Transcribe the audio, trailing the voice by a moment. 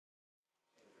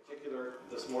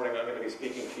This morning I'm going to be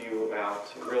speaking to you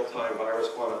about real-time virus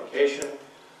quantification,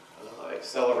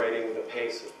 accelerating the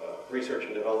pace of research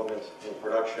and development and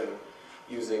production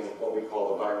using what we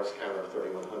call the Virus Counter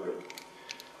 3100.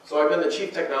 So I've been the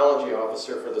Chief Technology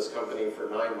Officer for this company for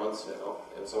 9 months now,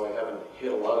 and so I haven't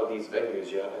hit a lot of these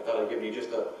venues yet. I thought I'd give you just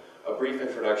a brief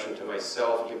introduction to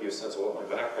myself, give you a sense of what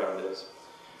my background is.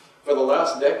 For the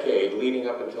last decade, leading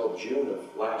up until June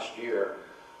of last year,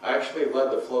 I actually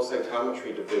led the flow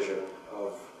cytometry division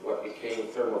of what became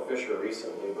Thermo Fisher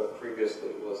recently, but previously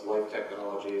was Life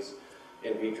Technologies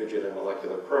in Vitrogen and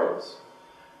molecular probes.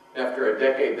 After a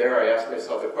decade there, I asked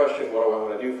myself the question, what do I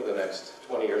want to do for the next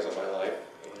 20 years of my life?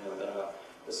 And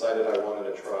decided I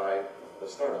wanted to try a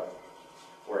startup,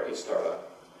 or a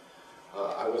startup.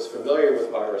 I was familiar with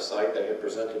VirusSite. They had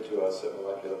presented to us at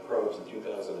Molecular Probes in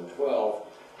 2012,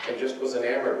 and just was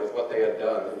enamored with what they had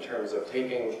done in terms of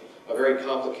taking a very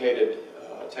complicated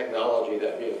technology,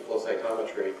 that being flow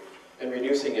cytometry, and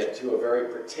reducing it to a very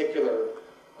particular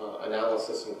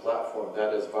analysis and platform,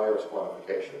 that is virus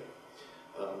quantification.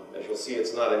 As you'll see,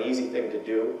 it's not an easy thing to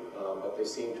do, but they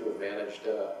seem to have managed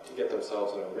to get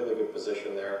themselves in a really good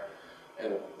position there,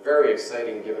 and very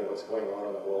exciting given what's going on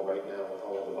in the world right now with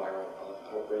all of the viral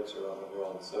outbreaks around the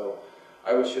world. So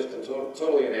I was just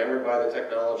totally enamored by the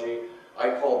technology. I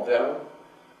called them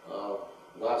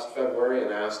last February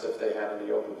and asked if they had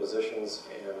any open positions,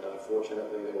 and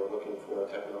fortunately they were looking for a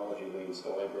technology lead,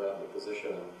 so I grabbed the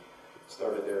position and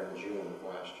started there in June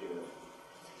of last year.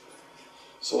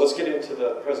 So let's get into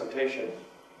the presentation.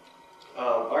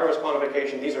 Virus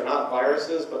quantification, these are not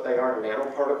viruses, but they are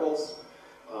nanoparticles.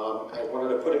 I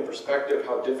wanted to put in perspective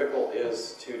how difficult it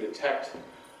is to detect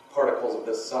particles of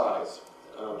this size.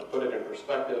 To put it in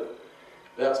perspective,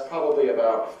 that's probably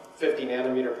about 50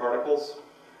 nanometer particles.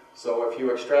 So if you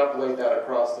extrapolate that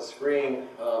across the screen,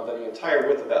 then the entire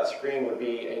width of that screen would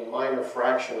be a minor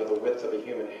fraction of the width of a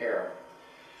human hair.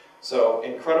 So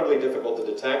incredibly difficult to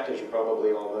detect, as you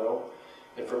probably all know.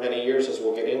 And for many years, as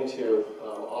we'll get into,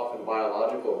 often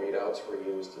biological readouts were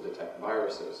used to detect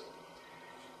viruses.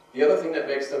 The other thing that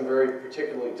makes them very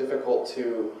particularly difficult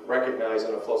to recognize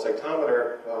in a flow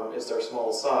cytometer is their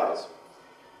small size.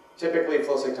 Typically,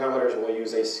 flow cytometers will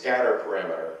use a scatter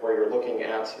parameter, where you're looking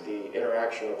at the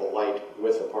interaction of the light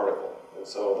with the particle. And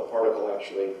so the particle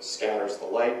actually scatters the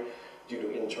light due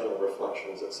to internal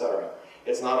reflections, etc.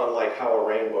 It's not unlike how a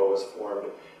rainbow is formed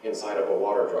inside of a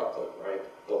water droplet, right?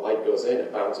 The light goes in,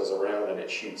 it bounces around, and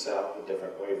it shoots out at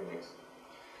different wavelengths.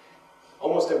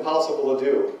 Almost impossible to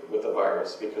do with the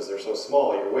virus because they're so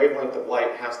small. Your wavelength of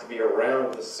light has to be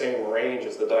around the same range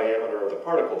as the diameter of the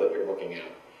particle that you're looking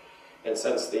at. And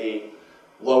since the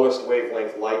lowest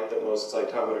wavelength light that most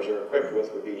cytometers are equipped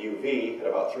with would be UV at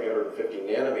about 350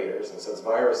 nanometers, and since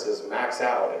viruses max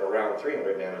out at around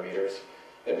 300 nanometers,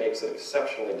 it makes it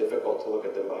exceptionally difficult to look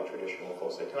at them by traditional flow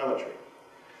cytometry.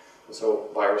 And so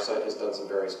VirusSite has done some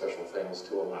very special things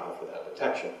to allow for that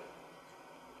detection.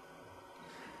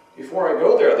 Before I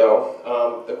go there,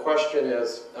 though, the question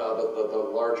is,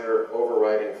 the larger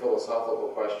overriding philosophical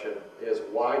question is,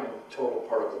 why do total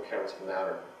particle counts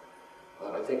matter?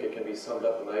 I think it can be summed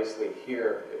up nicely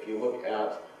here if you look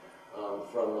at,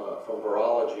 from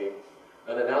virology,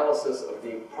 an analysis of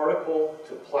the particle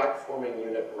to plaque forming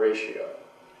unit ratio.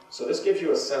 So this gives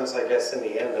you a sense, I guess, in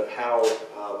the end of how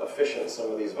efficient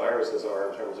some of these viruses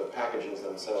are in terms of packaging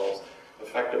themselves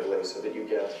effectively so that you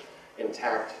get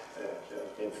intact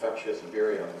infectious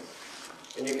virions.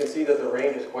 And you can see that the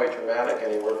range is quite dramatic,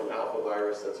 anywhere from alpha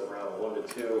virus that's around 1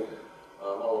 to 2,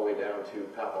 all the way down to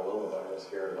papillomavirus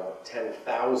here at about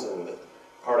 10,000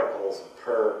 particles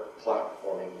per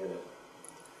plaque-forming unit.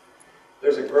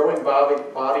 There's a growing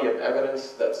body of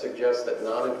evidence that suggests that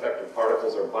non-infected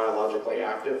particles are biologically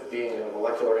active. Being a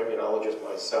molecular immunologist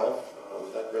myself,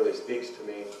 that really speaks to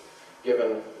me,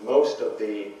 given most of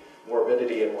the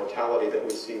morbidity and mortality that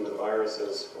we see with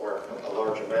viruses, or a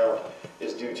large amount,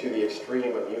 is due to the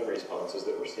extreme immune responses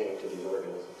that we're seeing to these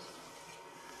organisms.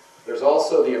 There's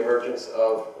also the emergence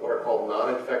of what are called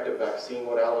non-infective vaccine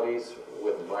modalities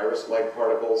with virus-like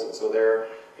particles, and so there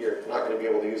you're not going to be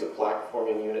able to use a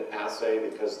plaque-forming unit assay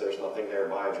because there's nothing there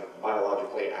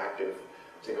biologically active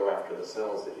to go after the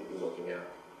cells that you'd be looking at.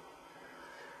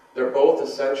 They're both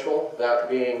essential, that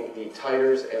being the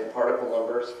titers and particle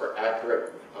numbers for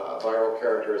accurate viral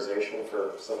characterization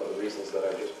for some of the reasons that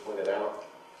I just pointed out.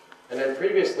 And then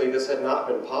previously this had not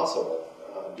been possible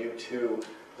due to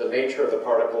the nature of the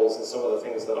particles and some of the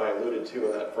things that I alluded to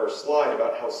in that first slide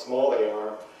about how small they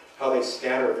are, how they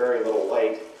scatter very little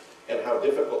light, and how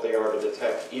difficult they are to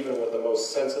detect even with the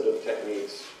most sensitive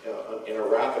techniques in a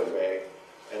rapid way,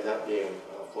 and that being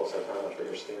flow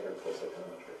cytometry or standard flow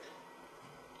cytometry.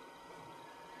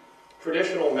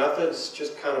 Traditional methods,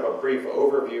 just kind of a brief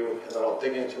overview, and then I'll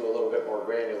dig into a little bit more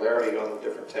granularity on the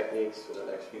different techniques in the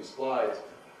next few slides.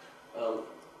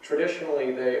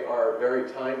 Traditionally, they are very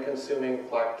time-consuming.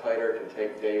 Plaque titer can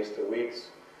take days to weeks.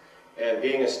 And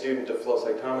being a student of flow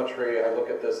cytometry, I look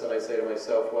at this and I say to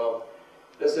myself, well,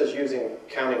 this is using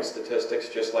counting statistics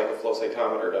just like a flow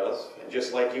cytometer does, and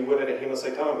just like you would in a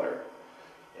hemocytometer.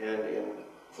 And in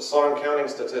Poisson counting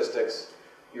statistics,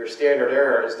 your standard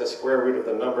error is the square root of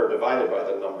the number divided by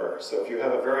the number. So if you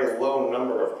have a very low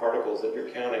number of particles that you're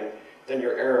counting, then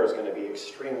your error is going to be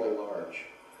extremely large.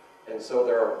 And so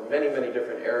there are many, many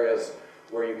different areas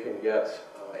where you can get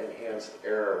enhanced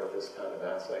error with this kind of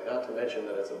assay. Not to mention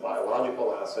that it's a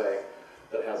biological assay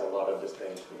that has a lot of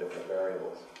distinct and different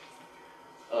variables.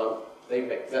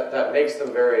 That makes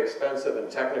them very expensive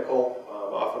and technical.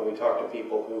 Often we talk to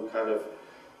people who kind of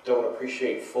don't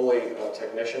appreciate fully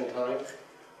technician time.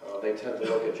 They tend to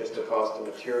look at just the cost of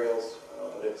materials,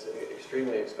 but it's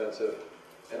extremely expensive.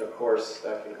 And of course,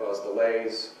 that can cause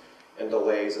delays, and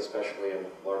delays, especially in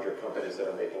larger companies that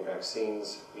are making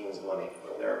vaccines, means money.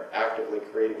 When they're actively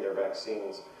creating their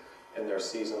vaccines, and their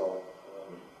seasonal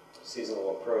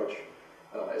approach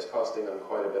is costing them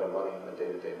quite a bit of money on a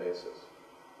day-to-day basis.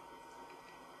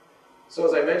 So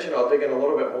as I mentioned, I'll dig in a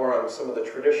little bit more on some of the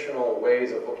traditional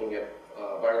ways of looking at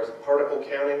virus particle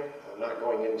counting. I'm not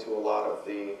going into a lot of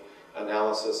the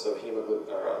analysis of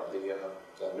the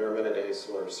neuraminidase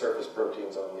or surface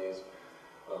proteins on these,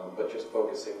 but just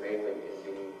focusing mainly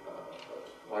in the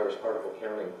virus particle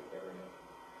counting area.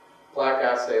 Plaque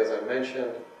assay, as I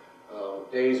mentioned,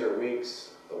 days or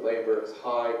weeks, the labor is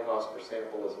high, cost per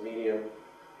sample is medium.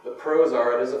 The pros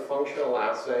are it is a functional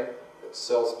assay, it's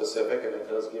cell-specific, and it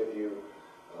does give you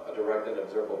a direct and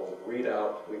observable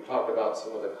readout. We've talked about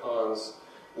some of the cons,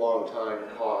 long time,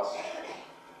 cost.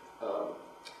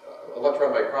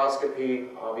 Electron microscopy,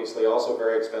 obviously also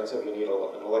very expensive. You need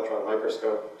an electron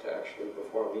microscope to actually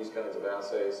perform these kinds of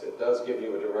assays. It does give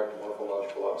you a direct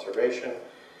morphological observation.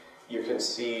 You can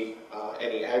see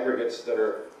any aggregates that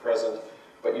are present,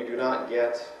 but you do not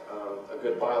get a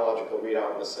good biological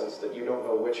readout in the sense that you don't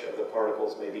know which of the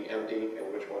particles may be empty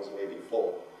and which ones may be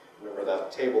full. Remember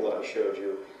that table that I showed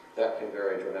you? That can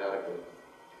vary dramatically.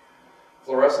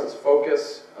 Fluorescence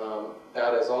focus,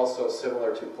 that is also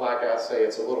similar to plaque assay.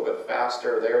 It's a little bit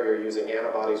faster. There you're using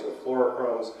antibodies with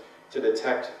fluorochromes to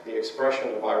detect the expression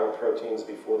of viral proteins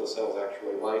before the cells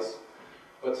actually lyse,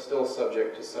 but still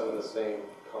subject to some of the same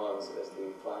cons as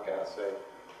the plaque assay.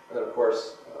 And then of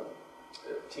course,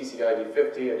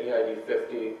 TCID50 and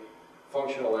EID50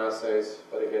 functional assays,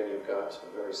 but again you've got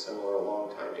a very similar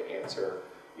long time to answer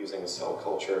using a cell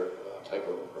culture type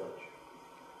of approach.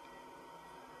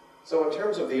 So in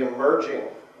terms of the emerging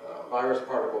virus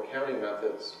particle counting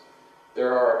methods,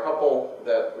 there are a couple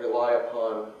that rely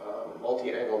upon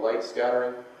multi-angle light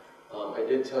scattering. I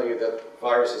did tell you that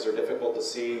viruses are difficult to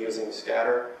see using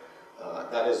scatter.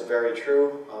 That is very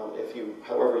true. If you,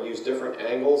 however, use different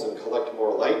angles and collect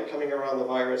more light coming around the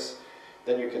virus,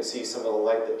 then you can see some of the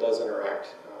light that does interact,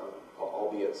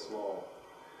 albeit small.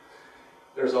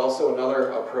 There's also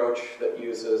another approach that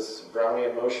uses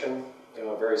Brownian motion,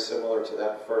 very similar to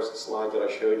that first slide that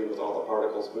I showed you with all the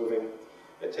particles moving.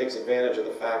 It takes advantage of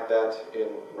the fact that in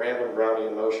random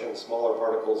Brownian motion, smaller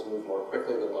particles move more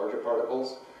quickly than larger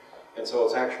particles. And so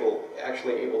it's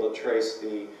actually able to trace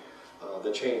the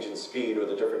change in speed or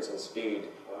the difference in speed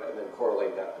and then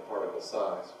correlate that to particle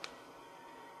size.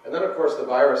 And then of course the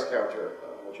virus counter,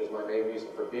 which is my main reason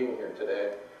for being here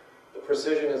today. The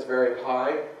precision is very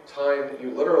high.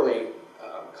 You literally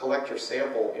collect your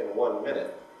sample in 1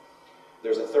 minute.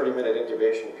 There's a 30-minute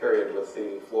incubation period with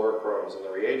the fluorochromes and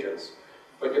the reagents,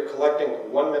 but you're collecting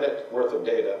 1 minute worth of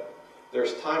data.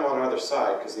 There's time on either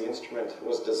side because the instrument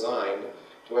was designed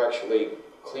to actually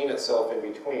clean itself in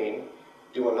between,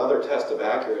 do another test of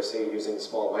accuracy using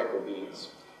small microbeads,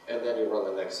 and then you run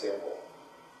the next sample.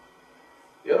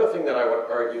 The other thing that I would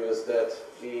argue is that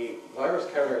the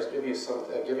virus counters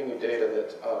giving you data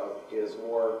that is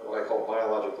more what I call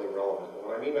biologically relevant. And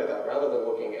what I mean by that, rather than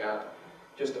looking at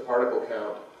just a particle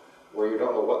count where you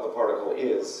don't know what the particle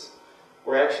is,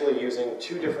 we're actually using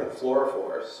two different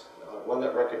fluorophores, one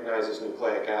that recognizes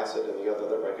nucleic acid and the other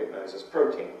that recognizes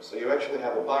protein. So you actually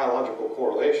have a biological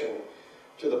correlation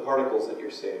to the particles that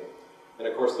you're seeing. And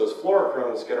of course those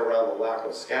fluorochromes get around the lack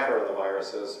of scatter in the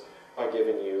viruses by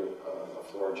giving you a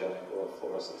fluorogenic or a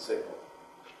fluorescent signal.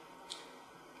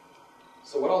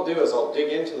 So what I'll do is I'll dig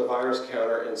into the virus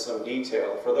counter in some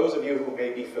detail. For those of you who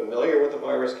may be familiar with the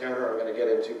virus counter, I'm going to get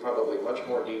into probably much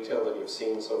more detail than you've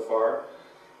seen so far.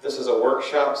 This is a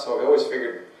workshop, so I always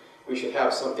figured we should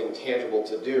have something tangible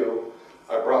to do.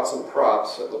 I brought some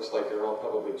props. It looks like they're all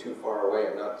probably too far away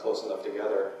and not close enough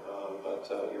together, but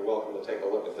you're welcome to take a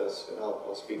look at this, and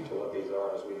I'll speak to what these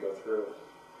are as we go through.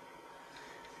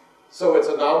 So it's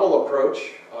a novel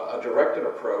approach, a directed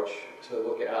approach to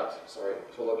look at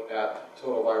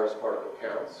total virus particle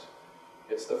counts.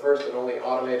 It's the first and only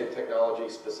automated technology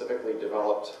specifically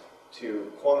developed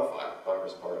to quantify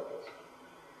virus particles.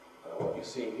 What you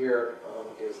see here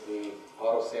is the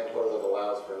auto sampler that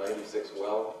allows for 96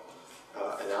 well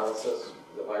analysis.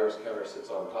 The virus counter sits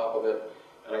on top of it,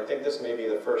 and I think this may be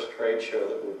the first trade show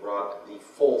that we've brought the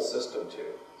full system to.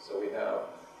 So we have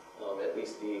at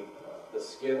least the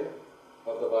skin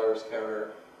of the virus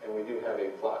counter, and we do have a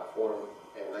platform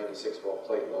and 96 volt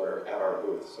plate loader at our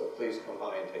booth, so please come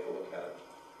by and take a look at it.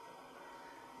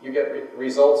 You get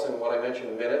results in what I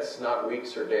mentioned, minutes, not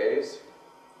weeks or days.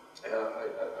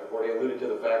 I've already alluded to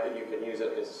the fact that you can use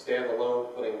it as a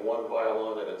standalone, putting one vial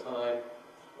on at a time,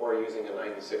 or using a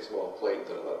 96 well plate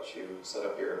that lets you set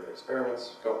up your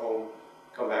experiments, go home,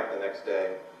 come back the next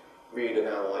day, read and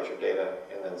analyze your data,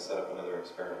 and then set up another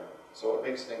experiment. So it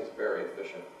makes things very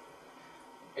efficient.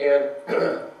 And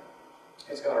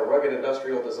it's got a rugged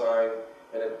industrial design,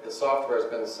 and the software has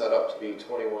been set up to be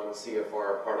 21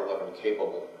 CFR Part 11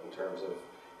 capable in terms of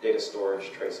data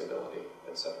storage, traceability,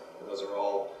 etc. And those are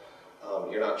all,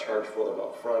 you're not charged for them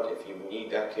up front. If you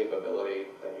need that capability,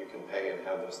 then you can pay and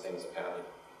have those things added.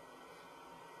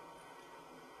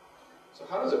 So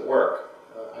how does it work?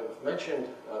 I've mentioned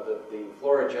the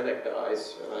fluorogenic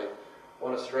dyes, and I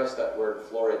want to stress that word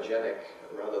fluorogenic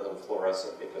rather than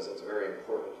fluorescent because it's very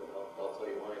important, and I'll tell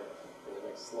you why in the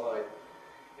next slide.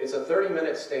 It's a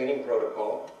 30-minute staining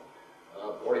protocol.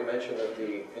 I've already mentioned that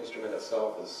the instrument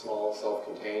itself is small,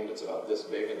 self-contained. It's about this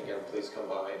big, and again, please come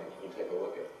by and take a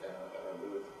look at our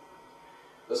booth.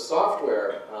 The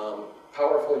software,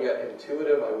 powerful yet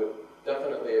intuitive, I would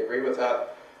definitely agree with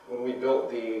that. When we built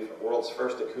the world's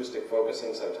first acoustic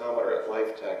focusing cytometer at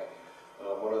LifeTech,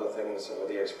 one of the things, or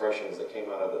the expressions that came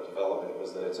out of the development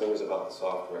was that it's always about the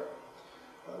software.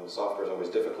 The software is always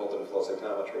difficult in flow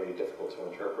cytometry, difficult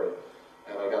to interpret.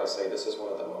 And I gotta say, this is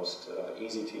one of the most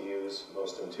easy to use,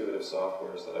 most intuitive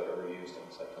softwares that I've ever used in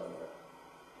cytometer.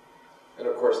 And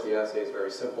of course, the assay is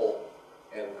very simple,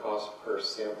 and cost per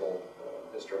sample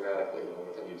is dramatically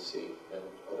lower than you'd see in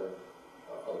other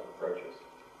approaches.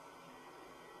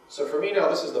 So for me now,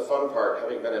 this is the fun part,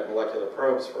 having been at molecular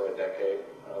probes for a decade.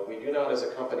 We do not, as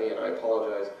a company, and I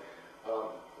apologize,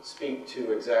 speak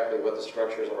to exactly what the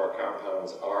structures of our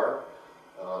compounds are.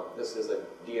 This is a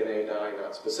DNA dye,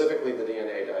 not specifically the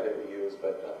DNA dye that we use,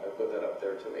 but I put that up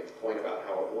there to make the point about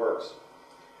how it works.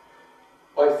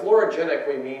 By fluorogenic,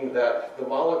 we mean that the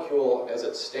molecule, as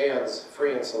it stands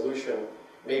free in solution,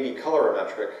 may be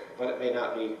colorimetric, but it may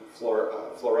not be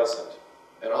fluorescent.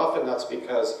 And often that's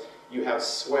because you have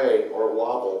sway or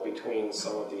wobble between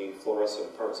some of the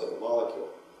fluorescent parts of the molecule.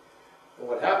 And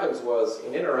what happens was,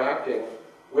 in interacting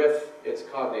with its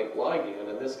cognate ligand,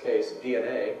 in this case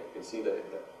DNA, you can see the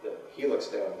helix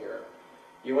down here,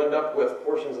 you end up with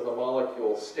portions of the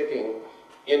molecule sticking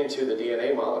into the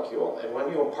DNA molecule, and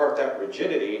when you impart that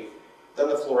rigidity, then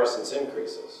the fluorescence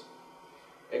increases.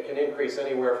 It can increase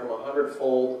anywhere from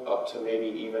 100-fold up to maybe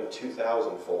even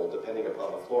 2,000-fold, depending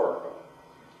upon the fluorochrome.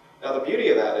 Now the beauty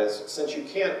of that is, since you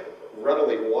can't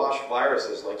readily wash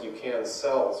viruses like you can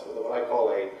cells with what I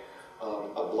call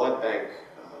a blood bank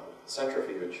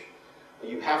centrifuge,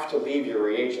 you have to leave your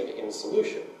reagent in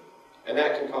solution. And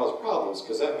that can cause problems,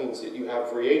 because that means that you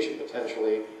have reagent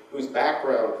potentially whose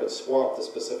background could swamp the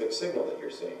specific signal that you're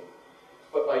seeing.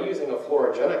 But by using a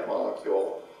fluorogenic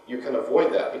molecule, you can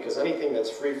avoid that, because anything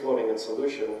that's free-floating in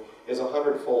solution is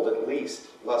 100-fold at least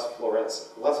less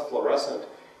fluorescent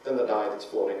than the dye that's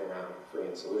floating around free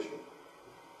in solution.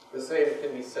 The same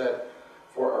can be said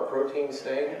for our protein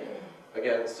stain.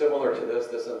 Again, similar to this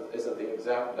isn't the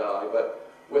exact dye, but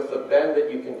with the bend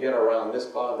that you can get around this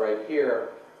bond right here,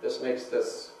 this makes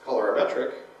this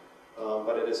colorimetric,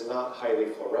 but it is not highly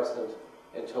fluorescent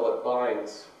until it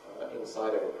binds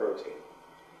inside of a protein.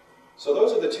 So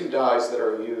those are the two dyes that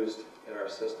are used in our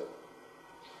system.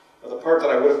 Now the part that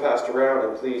I would have passed around,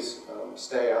 and please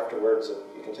stay afterwards and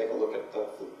you can take a look at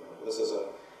this is an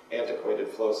antiquated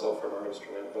flow cell from our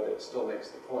instrument, but it still makes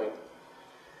the point.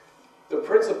 The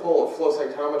principle of flow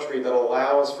cytometry that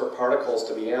allows for particles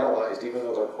to be analyzed, even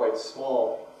though they're quite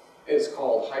small, is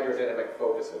called hydrodynamic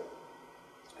focusing.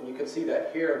 And you can see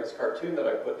that here in this cartoon that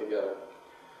I put together.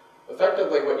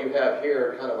 Effectively, what you have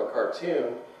here, kind of a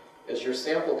cartoon, is your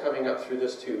sample coming up through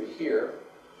this tube here,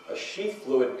 a sheath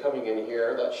fluid coming in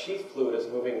here. That sheath fluid is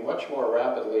moving much more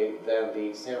rapidly than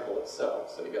the sample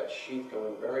itself, so you've got sheath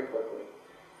going very quickly.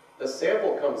 the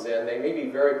sample comes in, they may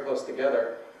be very close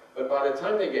together, but by the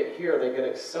time they get here, they get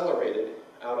accelerated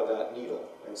out of that needle.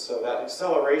 And so that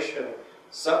acceleration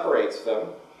separates them,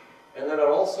 and then it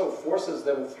also forces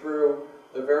them through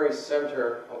the very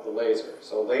center of the laser.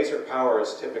 So laser power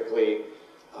is typically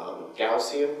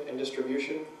Gaussian in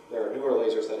distribution. There are newer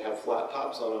lasers that have flat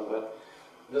tops on them, but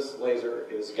this laser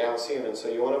is Gaussian, and so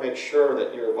you want to make sure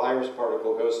that your virus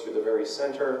particle goes through the very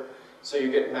center so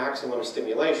you get maximum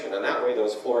stimulation. And that way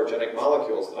those fluorogenic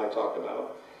molecules that I talked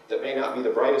about, that may not be the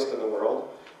brightest in the world,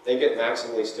 they get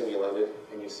maximally stimulated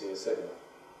and you see a signal.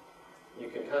 You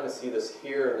can kind of see this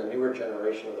here in the newer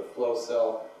generation of the flow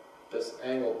cell, this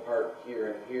angled part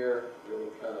here and here, really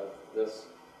kind of this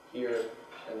here,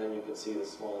 and then you can see the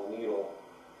small needle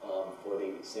for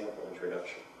the sample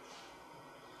introduction.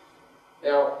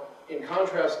 Now, in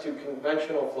contrast to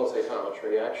conventional flow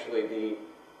cytometry, actually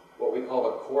what we call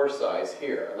the core size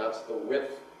here, and that's the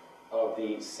width of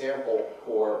the sample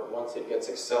core once it gets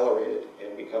accelerated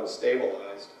and becomes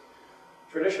stabilized.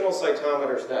 Traditional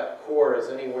cytometers, that core is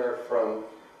anywhere from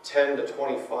 10 to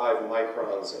 25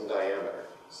 microns in diameter.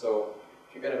 So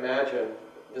if you can imagine,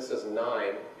 this is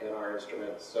 9 in our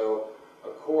instrument, so a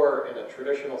core in a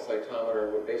traditional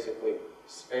cytometer would basically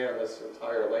span this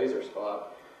entire laser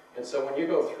spot. And so when you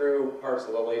go through parts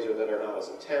of the laser that are not as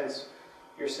intense,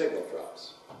 your signal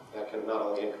drops. That can not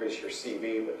only increase your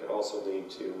CV, but can also lead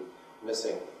to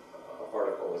missing a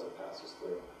particle as it passes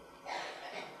through.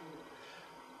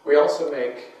 We also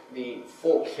make the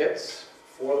full kits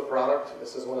for the product.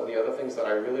 This is one of the other things that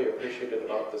I really appreciated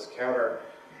about this counter.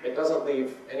 It doesn't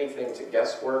leave anything to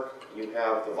guesswork. You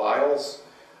have the vials,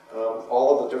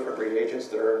 all of the different reagents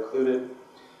that are included.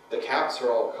 The caps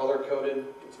are all color-coded.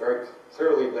 It's very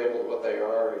clearly labeled what they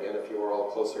are. Again, if you were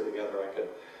all closer together,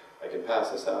 I could pass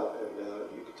this out and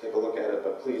you could take a look at it,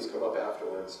 but please come up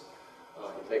afterwards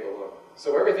and take a look.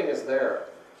 So everything is there.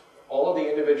 All of the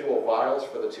individual vials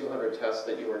for the 200 tests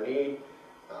that you will need,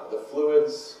 the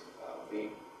fluids, the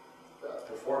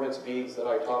performance beads that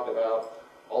I talked about,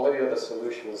 all of the other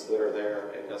solutions that are there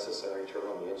and necessary to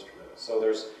run the instrument. So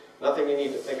there's nothing you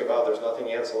need to think about. There's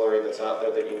nothing ancillary that's out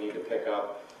there that you need to pick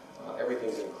up.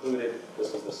 Everything's included.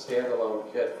 This is the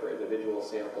standalone kit for individual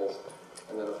samples,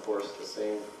 and then of course the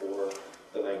same for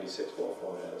the 96 well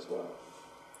format as well.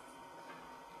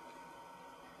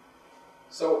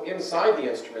 So inside the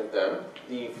instrument then,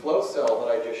 the flow cell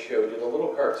that I just showed you, the little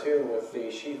cartoon with the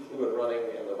sheath fluid running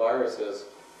and the viruses,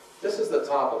 this is the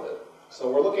top of it. So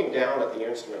we're looking down at the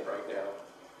instrument right now.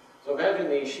 So imagine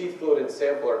the sheath fluid and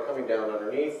sample are coming down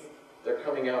underneath, they're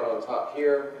coming out on top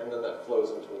here, and then that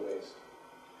flows into the waste.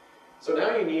 So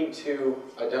now you need to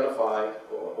identify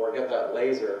or get that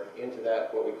laser into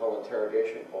that, what we call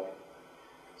interrogation point.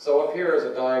 So up here is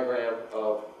a diagram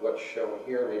of what's shown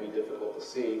here, maybe difficult to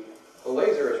see. The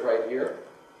laser is right here,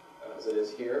 as it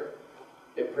is here.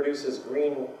 It produces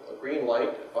green light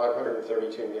at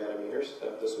 532 nanometers.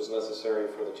 This was necessary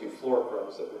for the 2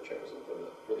 fluorochromes that were chosen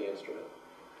for the instrument.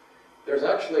 There's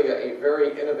actually a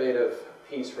very innovative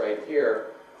piece right here,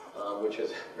 which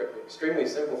is extremely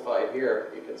simplified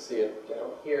here. You can see it down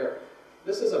here.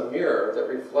 This is a mirror that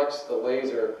reflects the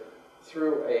laser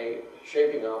through a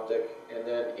shaping optic and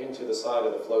then into the side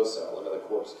of the flow cell, into the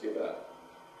quartz cuvette.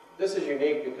 This is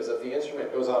unique because if the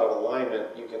instrument goes out of alignment,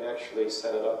 you can actually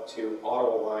set it up to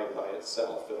auto-align by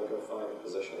itself. It'll go find a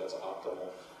position that's optimal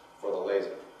for the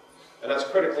laser. And that's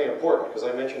critically important because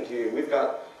I mentioned to you, we've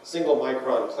got single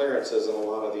micron clearances in a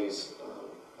lot of these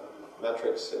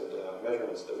metrics and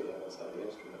measurements that we have inside the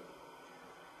instrument.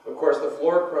 Of course, the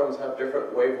fluorochromes have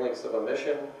different wavelengths of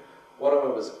emission. One of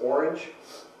them is orange,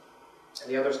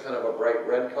 and the other is kind of a bright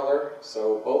red color.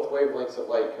 So both wavelengths of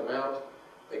light come out.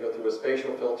 They go through a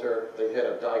spatial filter. They hit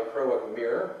a dichroic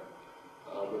mirror,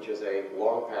 which is a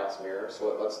long-pass mirror. So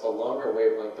it lets the longer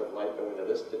wavelength of light go into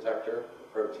this detector, the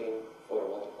protein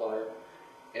photomultiplier,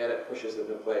 and it pushes the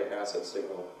nucleic acid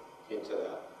signal into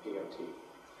that EMT.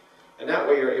 And that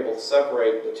way you're able to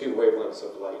separate the 2 wavelengths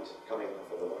of light coming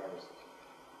off of the virus.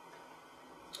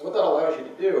 What that allows you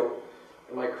to do,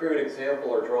 in my crude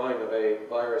example or drawing of a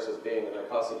virus as being an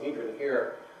icosahedron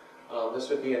here, this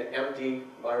would be an empty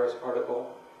virus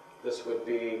particle. This would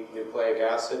be nucleic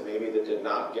acid, maybe that did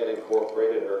not get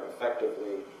incorporated or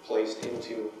effectively placed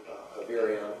into a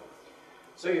virion.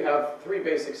 So you have 3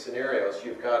 basic scenarios.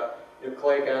 You've got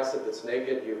nucleic acid that's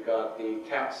naked. You've got the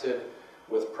capsid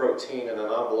with protein and an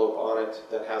envelope on it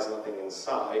that has nothing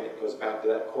inside. It goes back to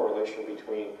that correlation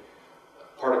between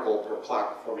particle or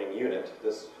plaque forming unit.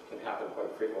 This can happen quite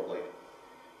frequently.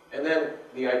 And then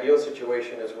the ideal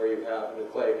situation is where you have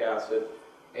nucleic acid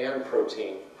and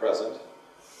protein present.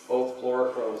 Both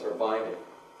fluorochromes are binding.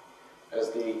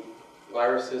 as the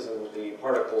viruses and the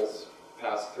particles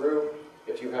pass through.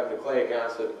 If you have nucleic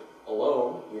acid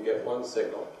alone, you get one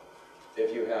signal.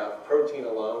 If you have protein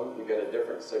alone, you get a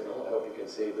different signal. I hope you can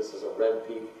see this is a red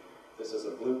peak, this is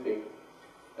a blue peak.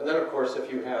 And then, of course,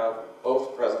 if you have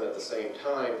both present at the same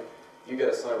time, you get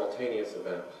a simultaneous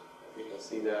event. You can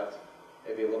see that,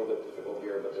 maybe a little bit difficult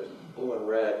here, but there's blue and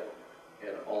red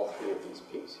in all three of these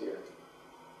peaks here.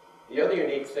 The other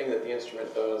unique thing that the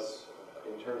instrument does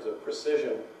in terms of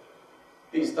precision,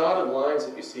 these dotted lines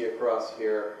that you see across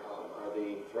here are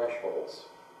the thresholds.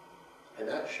 And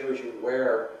that shows you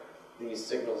where these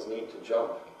signals need to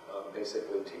jump,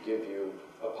 basically to give you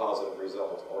a positive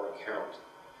result or a count.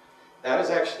 That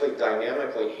is actually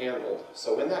dynamically handled.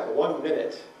 So in that 1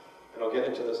 minute, and I'll get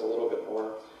into this a little bit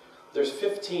more, there's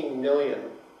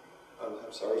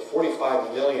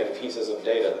 45 million pieces of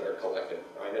data that are collected,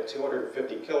 right? At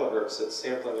 250 kilohertz, it's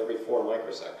sampling every 4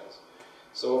 microseconds.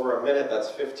 So over a minute,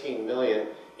 that's 15 million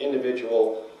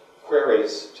individual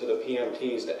queries to the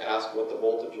PMTs to ask what the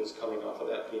voltage is coming off of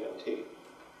that PMT.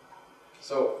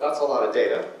 So that's a lot of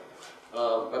data,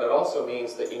 but it also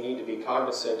means that you need to be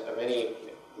cognizant of any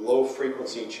low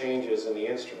frequency changes in the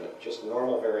instrument, just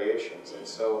normal variations. And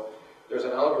so there's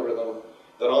an algorithm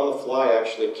that on the fly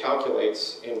actually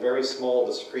calculates in very small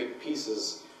discrete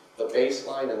pieces the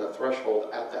baseline and the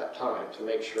threshold at that time to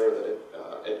make sure that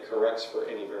it corrects for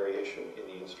any variation in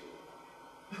the instrument.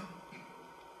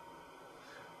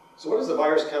 So what does the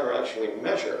virus counter actually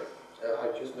measure?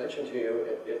 I just mentioned to you,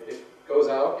 it goes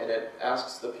out and it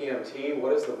asks the PMT,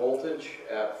 what is the voltage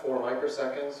at 4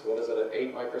 microseconds? What is it at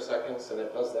 8 microseconds? And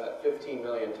it does that 15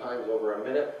 million times over a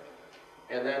minute.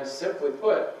 And then simply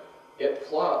put, it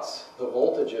plots the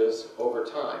voltages over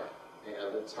time.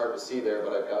 And it's hard to see there,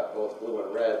 but I've got both blue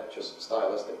and red just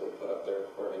stylistically put up there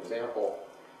for an example.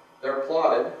 They're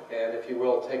plotted, and if you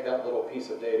will, take that little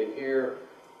piece of data here,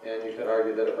 and you could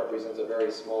argue that it represents a very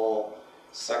small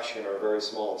section or a very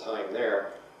small time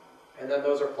there. And then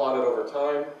those are plotted over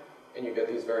time, and you get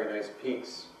these very nice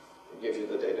peaks that give you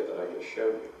the data that I just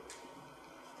showed you.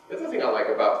 The other thing I like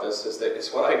about this is that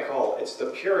it's what I call, it's the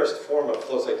purest form of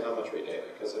flow cytometry data,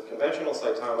 because a conventional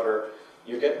cytometer,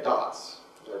 you get dots,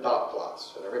 they're dot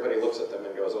plots, and everybody looks at them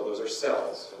and goes, oh, those are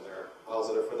cells, and they're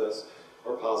positive for this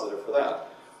or positive for that.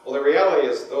 Well, the reality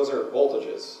is those are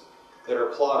voltages that are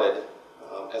plotted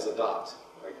as a dot,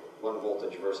 like one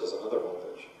voltage versus another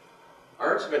voltage.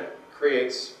 Our instrument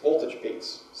creates voltage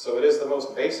peaks, so it is the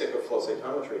most basic of flow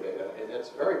cytometry data, and it's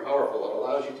very powerful. It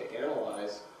allows you to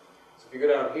analyze. So if you go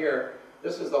down here,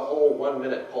 this is the whole 1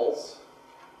 minute pulse.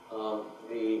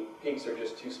 The peaks are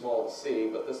just too small to see,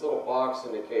 but this little box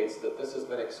indicates that this has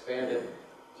been expanded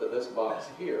to this box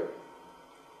here,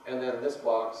 and then this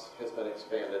box has been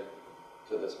expanded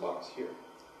to this box here.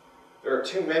 There are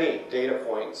too many data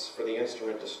points for the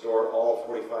instrument to store all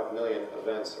 45 million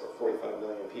events or 45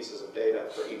 million pieces of data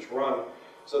for each run,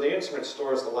 so the instrument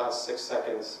stores the last 6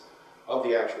 seconds of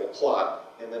the actual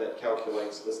plot, and then it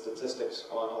calculates the statistics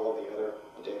on all of the other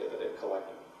data that it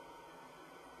collected.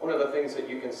 One of the things that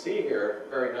you can see here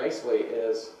very nicely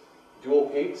is dual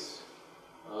peaks.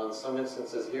 On some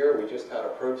instances here, we just had a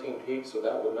protein peak, so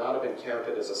that would not have been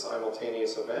counted as a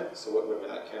simultaneous event, so it would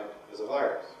not count as a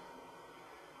virus.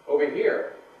 Over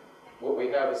here, what we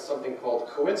have is something called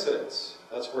coincidence.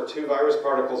 That's where 2 virus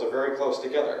particles are very close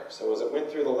together. So as it went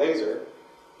through the laser,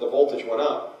 the voltage went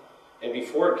up, and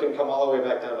before it can come all the way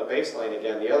back down to baseline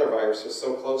again, the other virus was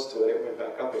so close to it, it went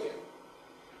back up again.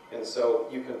 And so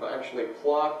you can actually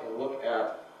plot and look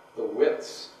at the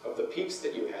widths of the peaks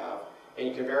that you have, and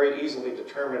you can very easily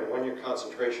determine when your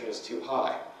concentration is too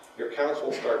high. Your counts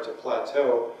will start to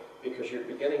plateau because you're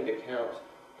beginning to count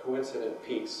coincident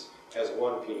peaks as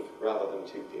 1 peak rather than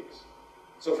 2 peaks.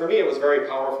 So for me, it was very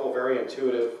powerful, very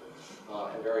intuitive,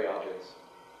 and very obvious.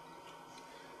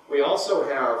 We also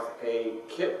have a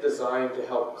kit designed to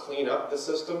help clean up the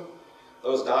system.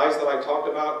 Those dyes that I talked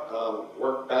about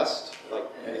work best, like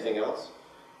anything else,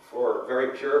 for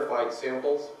very purified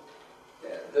samples.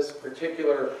 This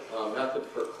particular method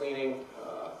for cleaning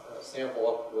a sample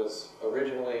up was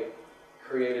originally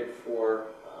created for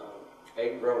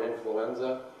egg-grown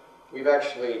influenza. We've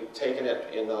actually taken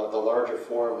it in the larger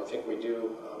form. I think we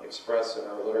do express in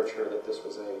our literature that this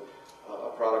was a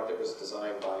product that was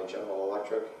designed by General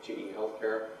Electric, GE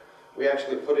Healthcare. We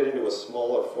actually put it into a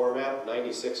smaller format,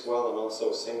 96 well and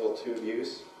also single tube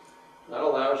use. And that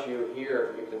allows you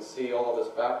here, you can see all of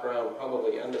this background,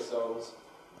 probably endosomes.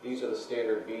 These are the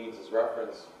standard beads as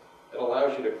reference. It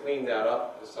allows you to clean that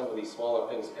up as some of these smaller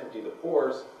things empty the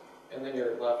pores, and then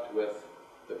you're left with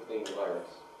the clean virus.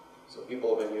 So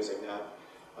people have been using that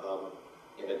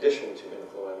in addition to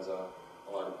influenza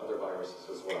on other viruses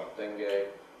as well, dengue,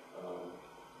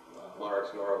 Marek's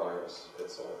norovirus,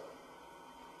 etc.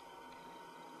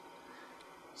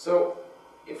 So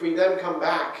if we then come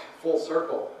back full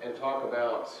circle and talk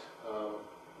about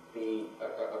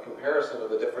a comparison of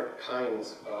the different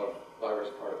kinds of virus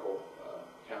particle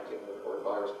counting or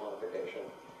virus quantification,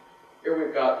 here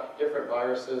we've got different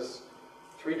viruses,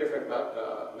 3 different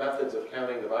methods of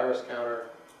counting the virus counter,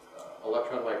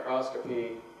 electron microscopy,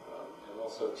 and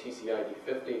also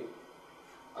TCID50.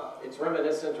 It's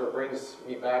reminiscent or brings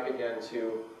me back again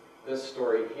to this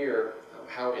story here,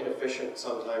 how inefficient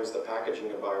sometimes the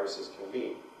packaging of viruses can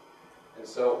be. And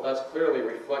so that's clearly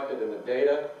reflected in the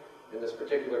data. In this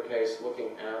particular case,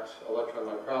 looking at electron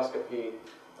microscopy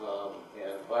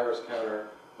and virus counter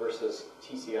versus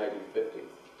TCID50.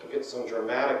 You get some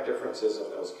dramatic differences in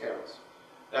those counts.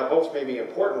 Now, both may be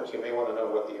important. You may want to know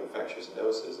what the infectious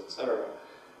dose is, etc.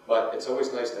 But it's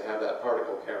always nice to have that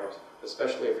particle count,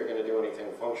 especially if you're going to do anything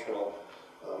functional,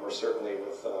 or certainly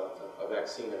with a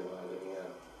vaccine in mind in the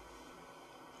end.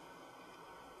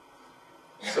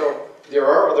 So there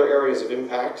are other areas of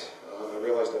impact. I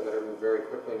realized I better move very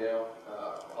quickly now.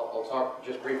 I'll talk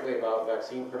just briefly about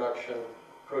vaccine production,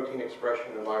 protein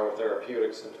expression, and viral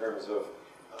therapeutics in terms of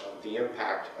the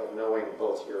impact of knowing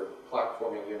both your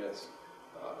plaque-forming units,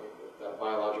 that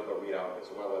biological readout, as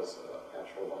well as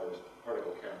actual virus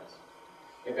particle counts.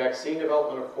 In vaccine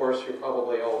development, of course, you're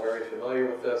probably all very familiar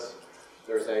with this.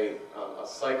 There's a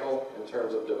cycle in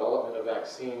terms of development of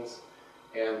vaccines,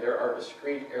 and there are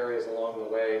discrete areas along the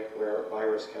way where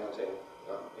virus counting,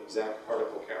 exact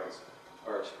particle counts,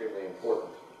 are extremely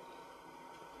important.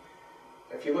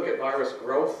 If you look at virus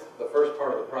growth, the first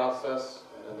part of the process,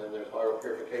 and then there's viral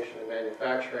purification and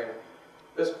manufacturing,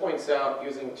 this points out,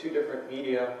 using 2 different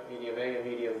media, medium A and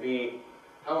medium B,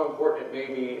 how important it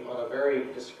may be on a very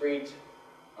discrete,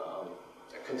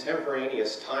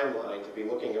 contemporaneous timeline to be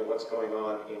looking at what's going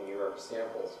on in your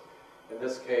samples. In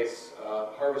this case,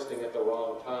 harvesting at the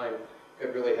wrong time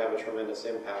could really have a tremendous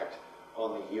impact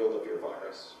on the yield of your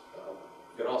virus.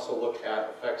 You can also look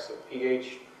at effects of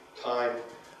pH, time,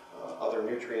 other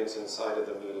nutrients inside of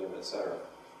the medium, etc.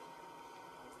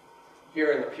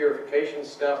 Here in the purification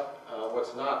step,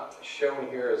 what's not shown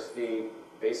here is the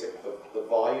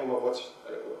volume of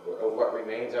what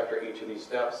remains after each of these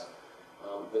steps.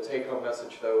 The take-home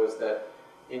message, though, is that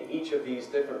in each of these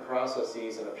different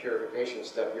processes in a purification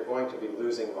step, you're going to be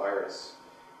losing virus.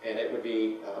 And it would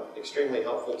be extremely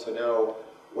helpful to know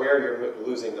where you're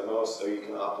losing the most so you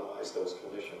can optimize those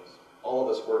conditions. All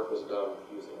of this work was done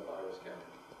using a virus counter.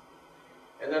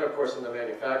 And then, of course, in the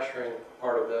manufacturing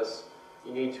part of this,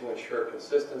 you need to ensure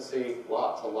consistency,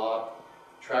 lot to lot,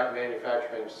 track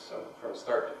manufacturing from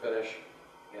start to finish,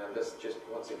 and this just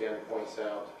once again points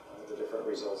out the different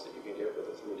results that you can get with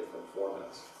the 3 different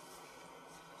formats.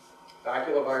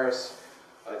 Baculovirus,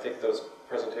 I think those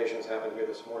presentations happened here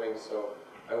this morning, so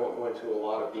I won't go into a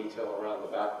lot of detail around the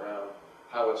background,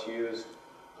 how it's used,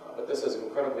 but this is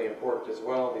incredibly important as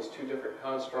well. These 2 different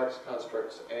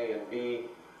constructs A and B,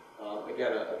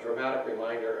 again, a dramatic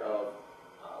reminder of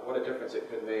what a difference it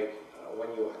could make when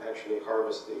you actually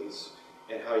harvest these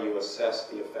and how you assess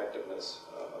the effectiveness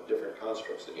of different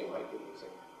constructs that you might be using.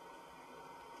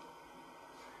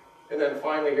 And then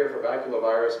finally here for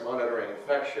baculovirus, monitoring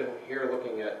infection, here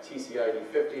looking at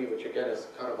TCID50, which again is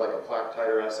kind of like a plaque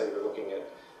titer assay. You're looking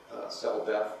at cell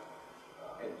death.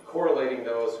 And correlating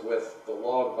those with the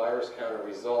log virus counter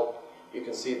result, you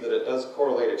can see that it does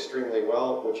correlate extremely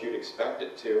well, which you'd expect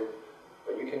it to.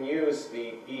 But you can use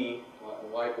the B,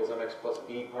 y equals mx plus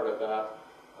b part of that,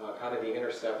 kind of the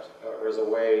intercept, or as a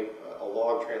way, a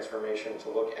log transformation to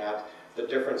look at the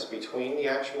difference between the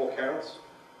actual counts.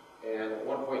 And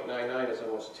 1.99 is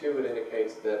almost 2. It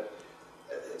indicates that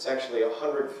it's actually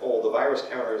 100-fold. The virus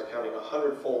counter is counting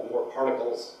 100-fold more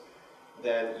particles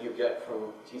than you get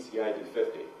from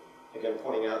TCID50. Again,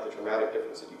 pointing out the dramatic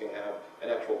difference that you can have an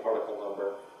actual particle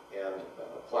number and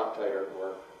plaque titer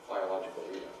or biological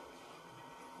readout.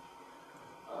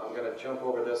 I'm going to jump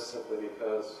over this simply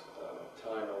because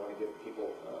time. I want to give people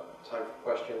time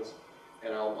for questions,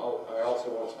 and I also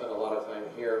won't spend a lot of time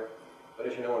here. But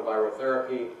as you know, in viral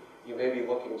therapy, you may be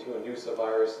looking to induce a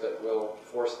virus that will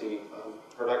force the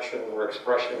production or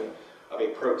expression of a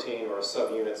protein or a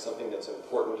subunit, something that's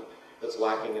important, that's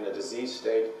lacking in a disease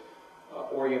state.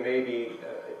 Or you may be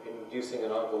inducing an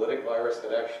oncolytic virus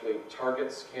that actually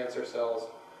targets cancer cells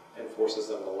and forces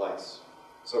them to lyse.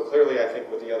 So clearly, I think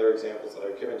with the other examples that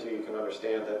I've given to you, you can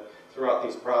understand that throughout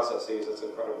these processes, it's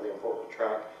incredibly important to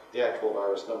track the actual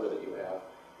virus number that you have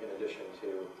in addition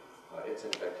to its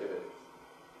infectivity.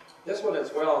 This one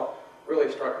as well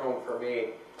really struck home for me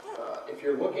if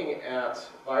you're looking at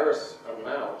virus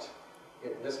amount,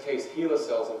 in this case HeLa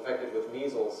cells infected with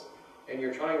measles, and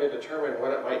you're trying to determine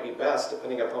when it might be best,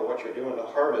 depending upon what you're doing to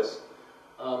harvest,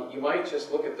 you might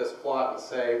just look at this plot and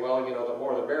say, well, you know, the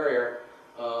more the merrier,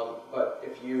 but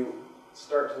if you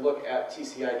start to look at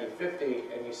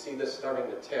TCID50 and you see this starting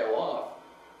to tail off,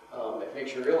 it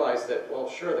makes you realize that, well,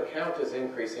 sure, the count is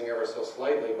increasing ever so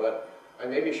slightly, but I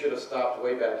maybe should have stopped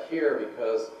way back here,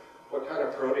 because what kind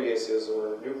of proteases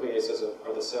or nucleases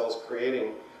are the cells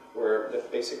creating where they're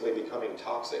basically becoming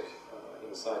toxic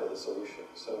inside of the solution?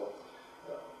 So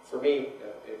for me,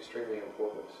 an extremely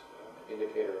important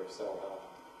indicator of cell health.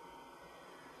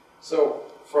 So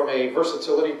from a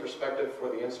versatility perspective for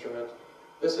the instrument,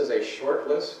 this is a short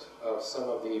list of some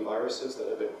of the viruses that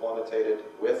have been quantitated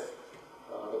with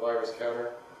the virus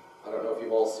counter. I don't know if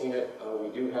you've all seen it. We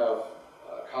do have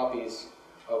copies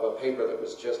of a paper that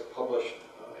was just published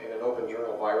in an open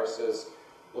journal, Viruses,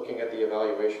 looking at the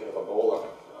evaluation of Ebola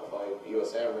by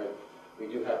US Amrid. We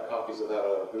do have copies of that at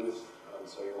our booth,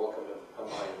 so you're welcome to come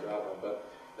by and grab them. But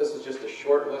this is just a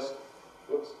short list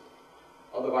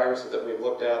of the viruses that we've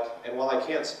looked at. And while I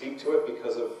can't speak to it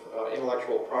because of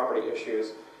intellectual property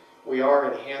issues, we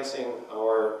are enhancing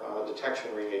our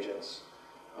detection reagents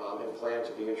and plan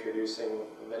to be introducing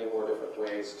many more different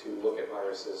ways to look at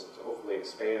viruses to hopefully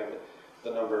expand the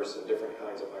numbers of different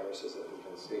kinds of viruses that we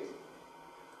can see.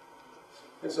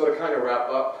 And so to kind of wrap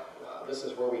up, this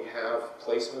is where we have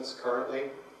placements currently.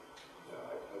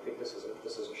 I think this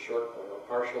is a short, a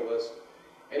partial list.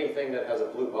 Anything that has a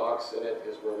blue box in it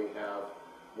is where we have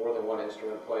more than one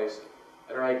instrument placed.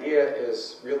 And our idea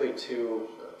is really to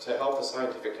help the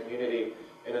scientific community,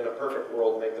 and in a perfect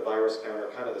world, make the virus counter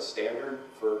kind of the standard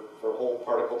for whole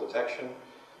particle detection.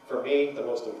 For me, the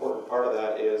most important part of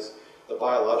that is the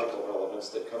biological relevance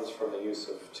that comes from the use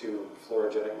of two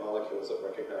fluorogenic molecules that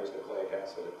recognize nucleic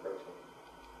acid and protein.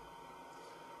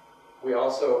 We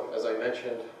also, as I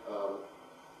mentioned,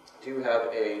 do have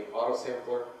a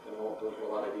auto-sampler, and I won't go into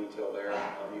a lot of detail there.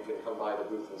 You can come by the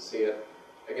booth and see it.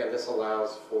 Again, this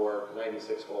allows for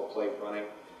 96-volt plate running,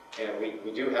 and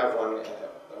we do have one,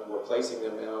 we're placing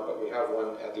them now, but we have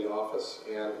one at the office,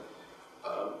 and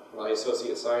my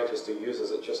associate scientist who uses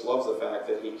it just loves the fact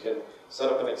that he can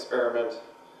set up an experiment,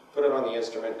 put it on the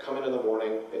instrument, come in the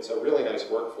morning. It's a really nice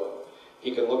workflow.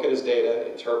 He can look at his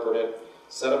data, interpret it,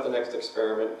 set up the next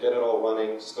experiment, get it all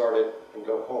running, start it, and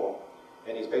go home.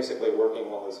 And he's basically working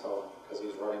while he's home because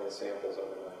he's running the samples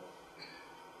overnight.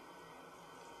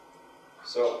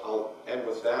 So I'll end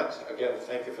with that. Again,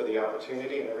 thank you for the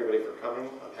opportunity and everybody for coming.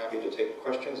 I'm happy to take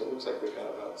questions. It looks like we've got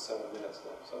about 7 minutes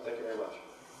left, so thank you very much.